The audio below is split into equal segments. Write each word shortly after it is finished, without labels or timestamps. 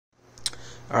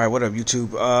Alright, what up,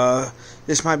 YouTube?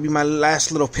 This might be my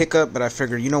last little pickup, but I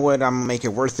figured, you know what, I'm gonna make it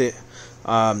worth it.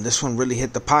 This one really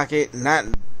hit the pocket. Not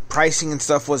pricing and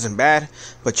stuff wasn't bad,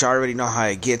 but you already know how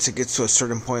it gets. It gets to a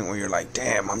certain point where you're like,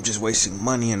 damn, I'm just wasting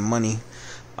money and money.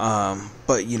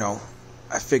 But you know,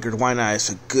 I figured why not? It's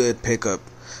a good pickup.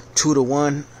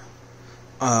 2-to-1.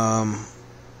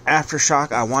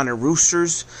 Aftershock. I wanted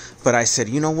Roosters, but I said,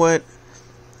 you know what?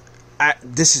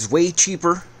 This is way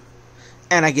cheaper.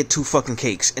 And I get 2 fucking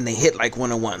cakes, and they hit like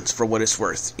 1-to-1s for what it's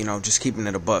worth. You know, just keeping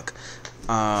it a buck.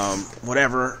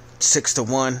 Whatever,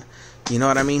 6-to-1. You know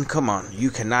what I mean? Come on, you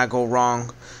cannot go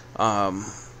wrong.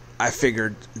 I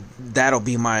figured that'll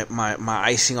be my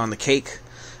icing on the cake.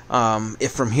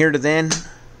 If from here to then,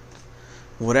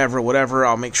 whatever,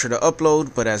 I'll make sure to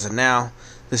upload. But as of now,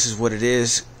 this is what it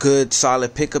is. Good,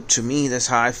 solid pickup to me. That's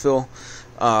how I feel.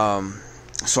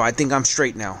 So I think I'm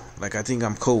straight now. Like, I think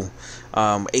I'm cool.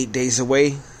 8 days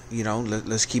away. You know,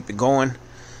 let's keep it going.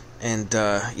 And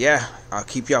yeah, I'll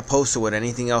keep y'all posted with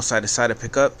anything else I decide to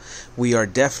pick up. We are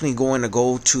definitely going to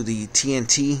go to the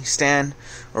TNT stand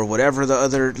or whatever the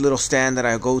other little stand that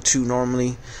I go to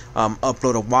normally.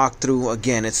 Upload a walkthrough.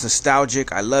 Again, it's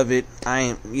nostalgic. I love it. I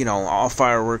ain't, you know, all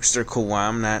fireworks, they're cool.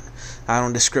 I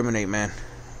don't discriminate, man.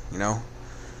 You know.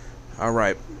 All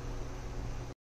right.